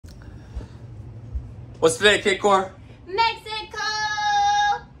What's today, K-Core? Mexico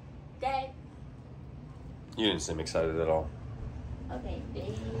Day. You didn't seem excited at all. Okay,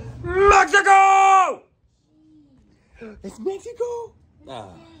 baby. Mexico! It's Mexico. Ah.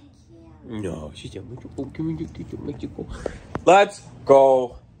 No, she said Mexico. Can we get to Mexico? Let's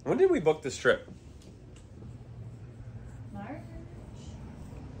go. When did we book this trip? March.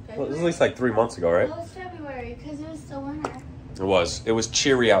 Well, it was at least like 3 months ago, right? Well, it's February because it was still winter. It was. It was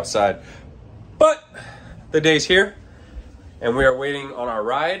cheery outside. But the day's here, and we are waiting on our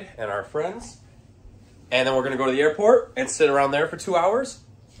ride and our friends. And then we're going to go to the airport and sit around there for 2 hours.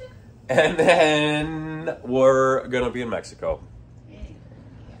 And then we're going to be in Mexico.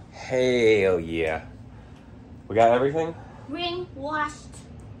 Hell yeah. We got everything? Ring washed.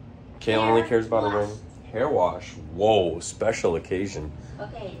 Kayla only cares about a ring. Hair wash. Whoa, special occasion.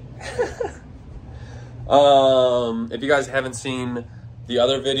 Okay. If you guys haven't seen the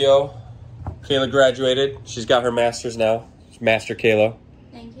other video, Kayla graduated. She's got her master's now. Master Kayla.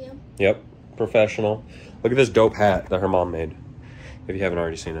 Thank you. Yep, professional. Look at this dope hat that her mom made. If you haven't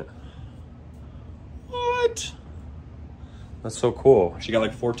already seen it. What? That's so cool. She got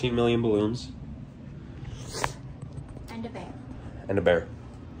like 14 million balloons. And a bear. And a bear.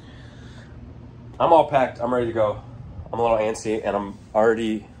 I'm all packed. I'm ready to go. I'm a little antsy and I'm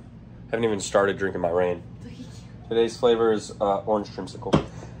already, haven't even started drinking my rain. Today's flavor is orange creamsicle.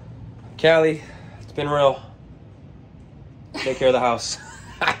 Callie, it's been real. Take care of the house.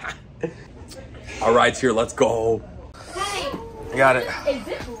 Our ride's here. Let's go. Hey. I got it. Is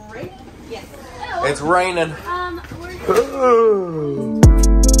it raining? Yes. Oh. It's raining.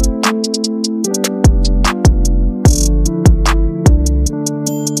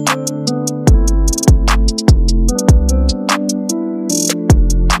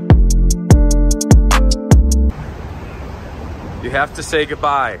 You have to say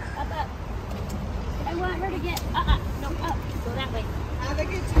goodbye. Up. I want her to get no, up. Go that way. Have a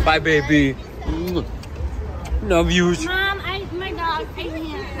good time. Bye, baby. Love yous. Mom, my dog, I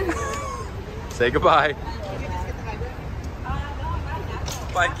can't. Say goodbye.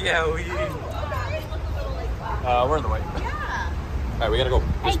 Bye, Kelly. We're in the way. Yeah. All right, we gotta go.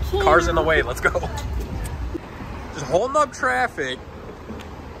 There's cars in the way. Let's go. Just holding up traffic.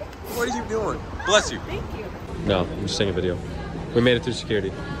 What are you doing? Bless you. Thank you. No, I'm just taking a video. We made it through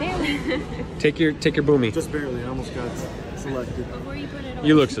security. Barely. Take your boomy. Just barely. I almost got selected. Before you put it away.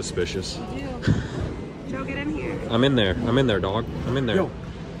 You look suspicious. You do. Joe, get in here. I'm in there. I'm in there, dog. I'm in there. Yo.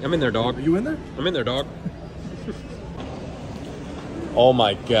 I'm in there, dog. Are you in there? I'm in there, dog. Oh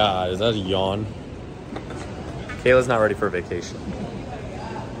my God, is that a yawn? Kayla's not ready for vacation.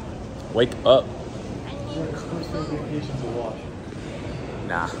 Wake up.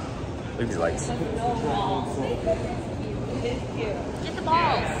 Nah. Look at these lights. Get the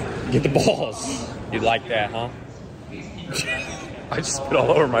balls. Get the balls. You like that, huh? I just spit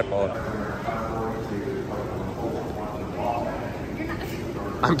all over my phone.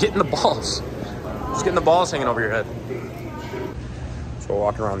 I'm getting the balls. Just getting the balls hanging over your head. So we're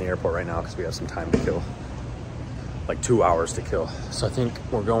walking around the airport right now because we have some time to kill. Like 2 hours to kill. So I think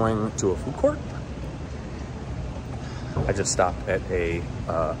we're going to a food court. I just stopped at a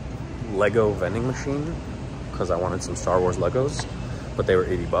Lego vending machine because I wanted some Star Wars Legos, but they were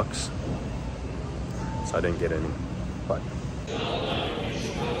 80 bucks. So I didn't get any, but.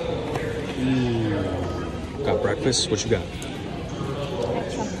 Got breakfast? What you got?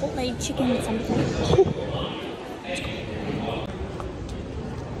 Chipotle chicken something.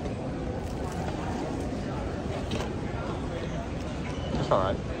 That's all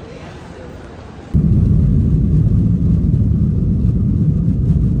right.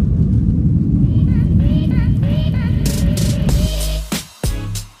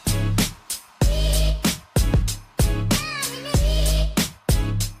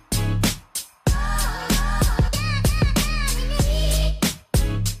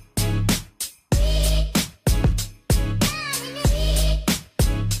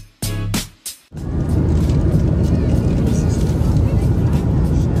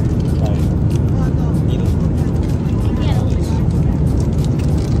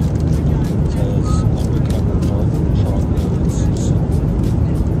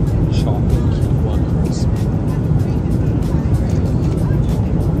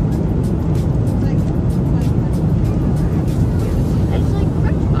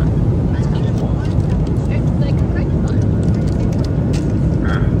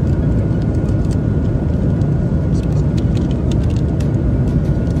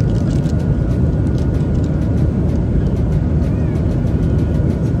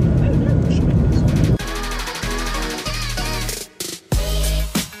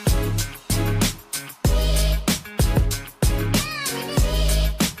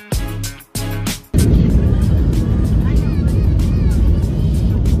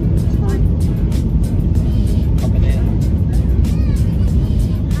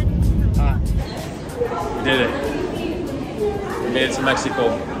 did it. We made it to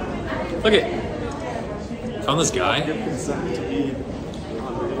Mexico. Look at found this guy.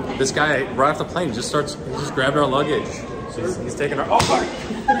 This guy right off the plane he just grabbed our luggage. He's taking our. Oh fuck!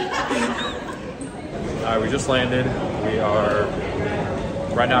 All right, we just landed. We are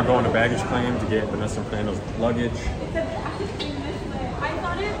right now going to baggage claim to get Vanessa and Fernando's luggage. I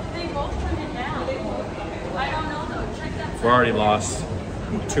thought they both turned it down. I don't know though. Check that. We're already lost.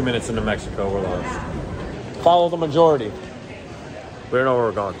 2 minutes into Mexico, we're lost. Follow the majority. We don't know where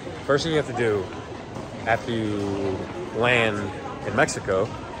we're going. First thing you have to do after you land in Mexico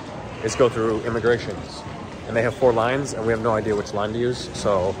is go through immigrations. And they have 4 lines, and we have no idea which line to use.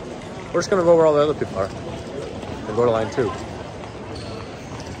 So we're just gonna go where all the other people are and go to line 2.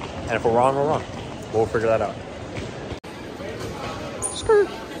 And if we're wrong, we're wrong. We'll figure that out. Skirt.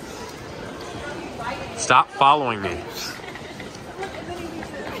 Stop following me.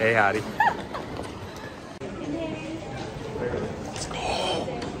 Hey, howdy.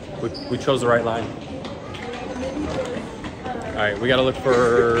 We chose the right line. All right, we gotta look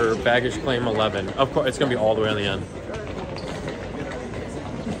for baggage claim 11. Of course, it's gonna be all the way on the end.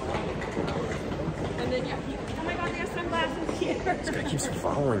 And then oh my god, they have sunglasses here. This guy keeps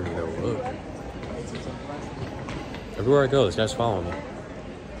following me though, look. Everywhere I go, this guy's following me.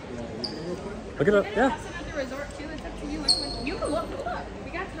 Look at it, yeah. You can look. We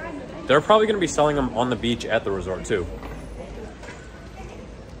got time. They're probably gonna be selling them on the beach at the resort too.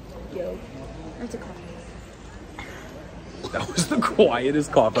 Yo, that's a cough. That was the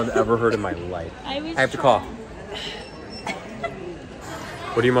quietest cough I've ever heard in my life. I have to cough.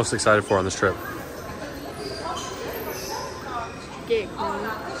 What are you most excited for on this trip?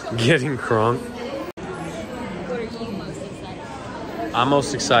 Getting crunk. What are you most excited for? I'm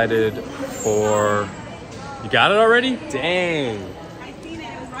most excited for... You got it already? Dang.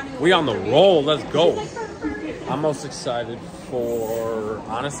 We on the roll. Let's go. I'm most excited for,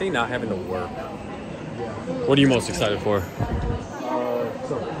 honestly, not having to work. What are you most excited for?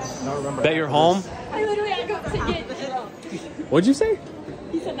 That you're home? I literally had to go to get drunk. What'd you say?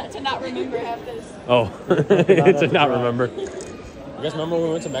 He said that to not remember half this. Oh, to not remember. You guys remember when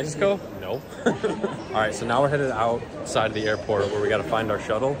we went to Mexico? No. All right, so now we're headed outside of the airport where we got to find our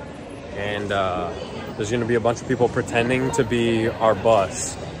shuttle. And there's going to be a bunch of people pretending to be our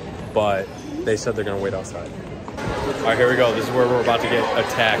bus, but they said they're going to wait outside. All right, here we go. This is where we're about to get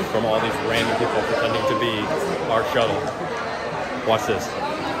attacked from all these random people pretending to be our shuttle. Watch this.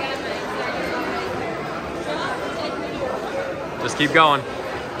 Just keep going.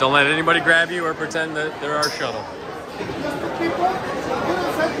 Don't let anybody grab you or pretend that they're our shuttle.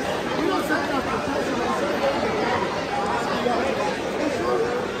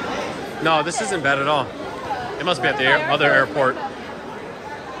 No, this isn't bad at all. It must be at the other airport.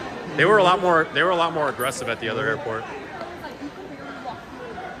 They were a lot more aggressive at the other airport.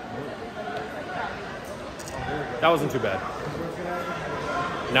 That wasn't too bad.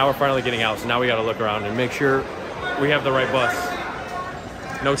 Now we're finally getting out, so now we got to look around and make sure we have the right bus.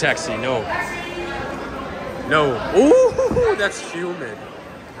 No taxi, no. No. Ooh, that's humid.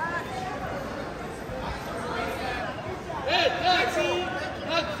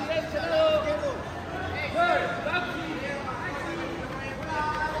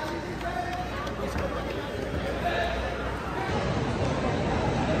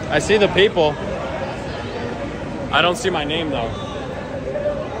 I see the people. I don't see my name though.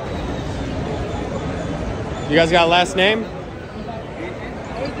 You guys got a last name?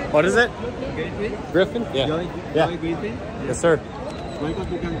 What is it? Griffin? Yeah. Joy Griffin? Yes, sir. Welcome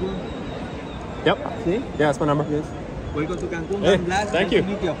to Cancun. Yep. See? Yeah, that's my number. Yes. Welcome to Cancun. Hey, I'm Blas. thank you. Nice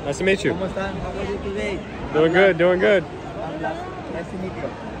to meet you. Nice to meet you. ¿Cómo están? How are you today? Doing good, doing good. I'm Blas. Nice to meet you.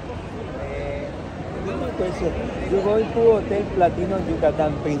 One question. You're going to Hotel Platino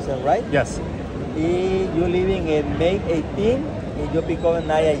Yucatan Prison, right? Yes. You're leaving in May 18 and you pick up at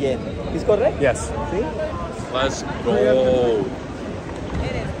 9 a.m. Is correct? Yes. See? Let's go.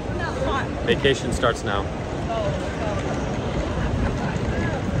 Vacation starts now.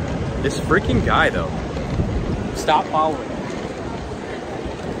 This freaking guy, though. Stop following.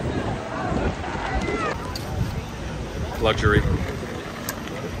 Luxury.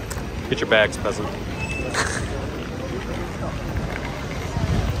 Get your bags, peasant.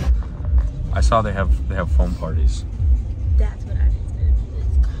 I saw they have foam parties. That's what I just did.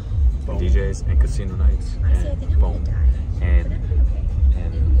 And DJs and casino nights and foam and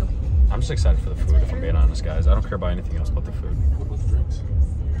I'm just excited for the food, if I'm being honest, guys. I don't care about anything else but the food.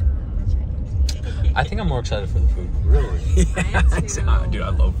 I think I'm more excited for the food. Really? Yeah, dude, I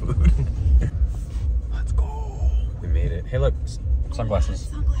love food. Let's go. We made it. Hey, look, sunglasses.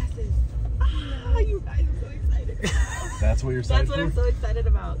 Sunglasses. You guys are so excited. That's what you're excited That's what for? I'm so excited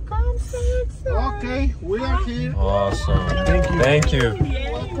about. I'm so excited. Okay, we are here. Awesome. Thank you. Thank you. Yay.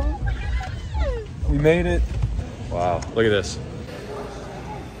 We made it. Wow, look at this.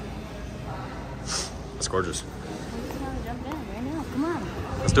 That's gorgeous. I just want to jump in right now. Come on.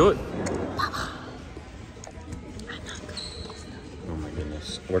 Let's do it. Oh my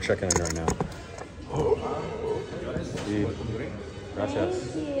goodness. We're checking in right now. Sí. Gracias.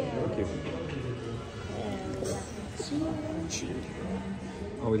 Thank you.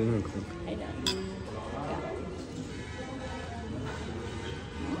 Oh, we didn't even cook. I know.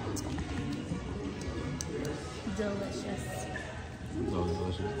 Delicious. Oh,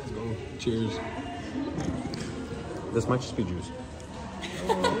 delicious. Let's go. Cheers. This might just be juice.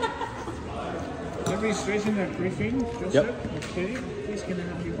 Registration and briefing, Joseph? Yep. Okay. Please can I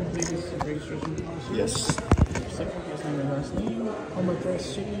have you complete this registration policy? Yes. Second, first name and last name, home address,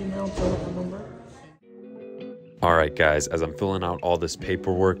 city, email, telephone number. All right, guys, as I'm filling out all this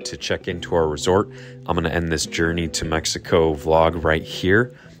paperwork to check into our resort, I'm going to end this journey to Mexico vlog right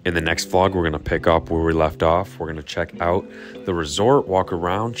here. In the next vlog, we're going to pick up where we left off. We're going to check out the resort, walk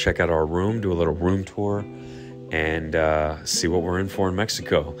around, check out our room, do a little room tour, and see what we're in for in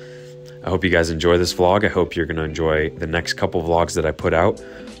Mexico. I hope you guys enjoy this vlog. I hope you're going to enjoy the next couple vlogs that I put out,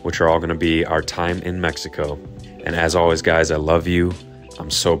 which are all going to be our time in Mexico. And as always, guys, I love you.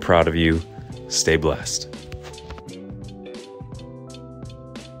 I'm so proud of you. Stay blessed.